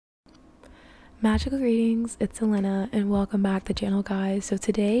Magical greetings, it's Elena and welcome back to the channel, guys. So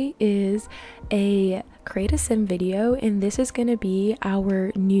today is a create a sim video and this is going to be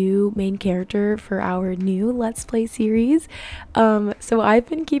our new main character for our new Let's Play series. So I've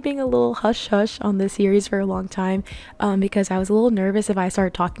been keeping a little hush hush on this series for a long time because I was a little nervous if I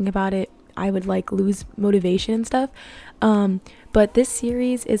started talking about it I would like lose motivation and stuff. But this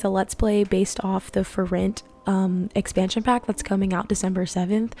series is a Let's Play based off the For Rent expansion pack that's coming out December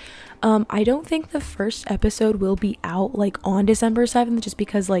 7th. I don't think the first episode will be out like on December 7th just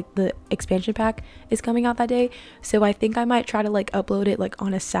because like the expansion pack is coming out that day, so I think I might try to like upload it like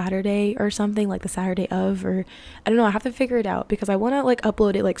on a Saturday or something, like the Saturday of, or I don't know, I have to figure it out because I want to like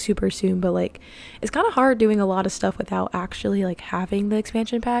upload it like super soon, but like it's kind of hard doing a lot of stuff without actually like having the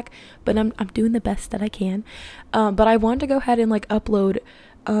expansion pack, but I'm doing the best that I can. But I wanted to go ahead and like upload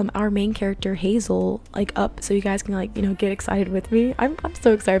our main character Hazel like up so you guys can like, you know, get excited with me. I'm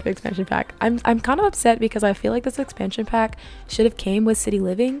so excited for the expansion pack. I'm kind of upset because I feel like this expansion pack should have came with City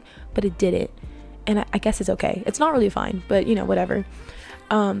Living, but it didn't, and I guess it's okay. It's not really fine, but you know, whatever.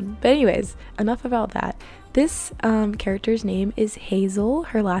 But anyways, enough about that. This character's name is Hazel,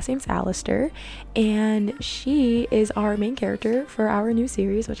 her last name's Alistair, and she is our main character for our new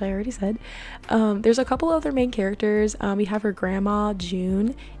series, which I already said. There's a couple other main characters. We have her grandma,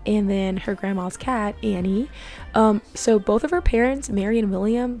 June, and then her grandma's cat, Annie. So both of her parents, Mary and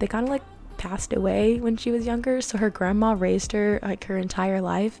William, they kind of like passed away when she was younger, so her grandma raised her like her entire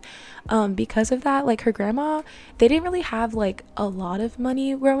life. Because of that, like her grandma, they didn't really have like a lot of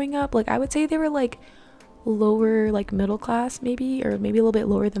money growing up. Like I would say they were like lower, like middle class maybe, or maybe a little bit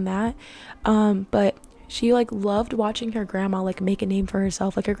lower than that. But she like loved watching her grandma like make a name for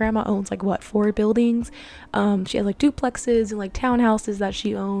herself. Like her grandma owns like what, 4 buildings. She has like duplexes and like townhouses that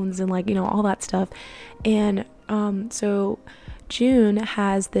she owns and like, you know, all that stuff. And so June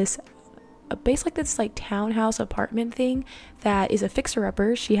has this basically this like townhouse apartment thing that is a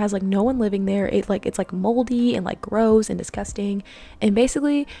fixer-upper. She has like no one living there. It's like moldy and like gross and disgusting. And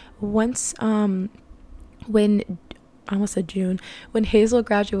basically once when I almost said June, when Hazel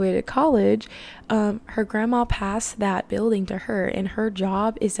graduated college, her grandma passed that building to her, and her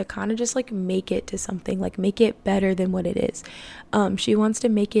job is to kind of just like make it to something, like make it better than what it is. She wants to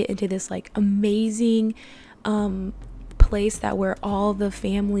make it into this like amazing place that where all the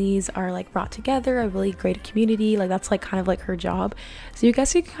families are like brought together, a really great community. Like that's like kind of like her job. So you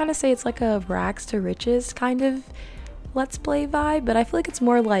guys could kind of say it's like a rags to riches kind of Let's Play vibe, but I feel like it's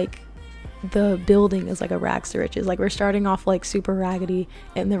more like the building is like a rags to riches. Like we're starting off like super raggedy,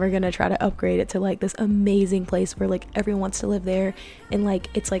 and then we're gonna try to upgrade it to like this amazing place where like everyone wants to live there, and like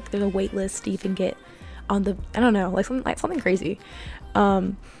it's like there's a wait list to even get on the, I don't know, like something crazy.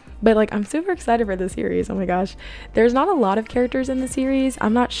 But like I'm super excited for this series. Oh my gosh, there's not a lot of characters in the series.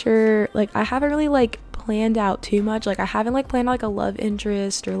 I'm not sure, like I haven't really like planned out too much. Like I haven't like planned out like a love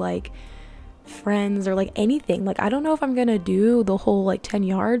interest or like friends or like anything. Like I don't know if I'm gonna do the whole like 10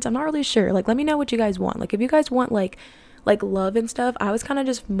 yards. I'm not really sure. Like let me know what you guys want. Like if you guys want like love and stuff, I was kind of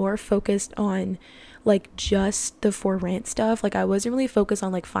just more focused on like just the For Rent stuff. Like I wasn't really focused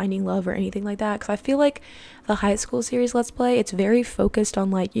on like finding love or anything like that, because I feel like the high school series Let's Play, it's very focused on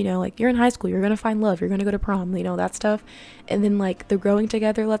like, you know, like you're in high school, you're gonna find love, you're gonna go to prom, you know, that stuff. And then like the growing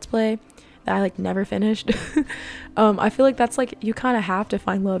together Let's Play that I like never finished, I feel like that's like you kind of have to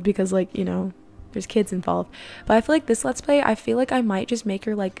find love because like, you know, there's kids involved. But I feel like this Let's Play, I feel like I might just make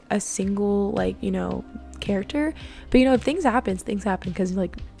her like a single like, you know, character. But you know, if things happen, because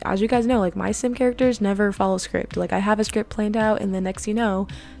like as you guys know, like my sim characters never follow script. Like I have a script planned out, and then next you know,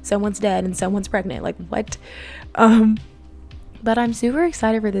 someone's dead and someone's pregnant. Like what? But I'm super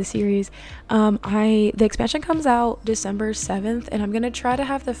excited for this series. The expansion comes out December 7th, and I'm gonna try to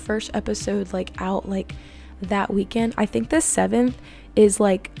have the first episode like out like that weekend. I think the 7th is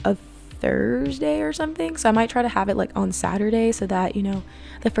like a Thursday or something, so I might try to have it like on Saturday so that, you know,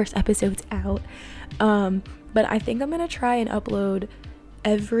 the first episode's out. But I think I'm gonna try and upload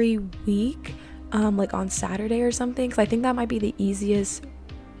every week like on Saturday or something, because I think that might be the easiest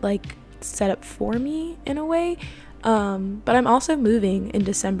like setup for me in a way. But I'm also moving in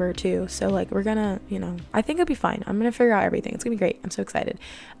December too, so like we're gonna, you know, I think it'll be fine. I'm gonna figure out everything. It's gonna be great. I'm so excited.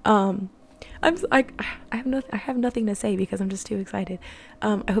 I have nothing to say because I'm just too excited.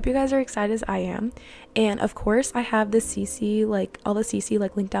 I hope you guys are excited as I am. And of course I have the CC, like all the CC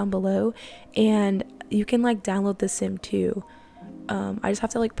like linked down below, and you can like download the sim too. I just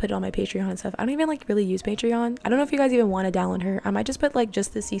have to like put it on my Patreon and stuff. I don't even like really use Patreon. I don't know if you guys even want to download her. I might just put like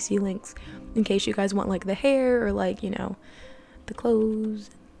just the CC links in case you guys want like the hair or like, you know, the clothes,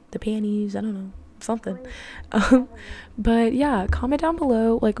 the panties, I don't know, something. But yeah, comment down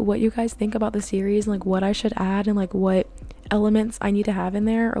below like what you guys think about the series and like what I should add and like what elements I need to have in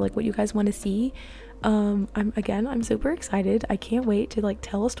there, or like what you guys want to see. I'm super excited. I can't wait to like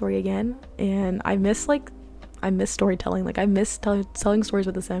tell a story again, and I miss storytelling. Like I miss telling stories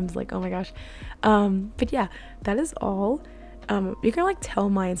with the Sims. Like, oh my gosh. But yeah, that is all. You can like tell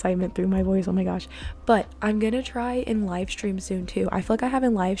my excitement through my voice, oh my gosh. But I'm gonna try and live stream soon too. I feel like I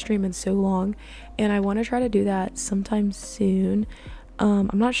haven't live streamed in so long, and I want to try to do that sometime soon. I'm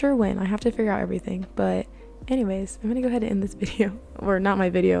not sure when. I have to figure out everything. But anyways, I'm gonna go ahead and end this video, or not my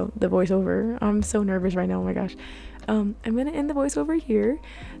video, the voiceover. I'm so nervous right now, oh my gosh. I'm gonna end the voiceover here.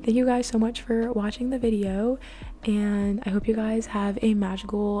 Thank you guys so much for watching the video, and I hope you guys have a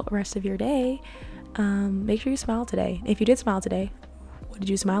magical rest of your day. Make sure you smile today. If you did smile today, what did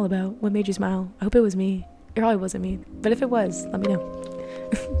you smile about? What made you smile? I hope it was me. It probably wasn't me, but if it was, let me know.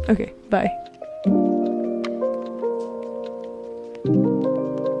 Okay, bye.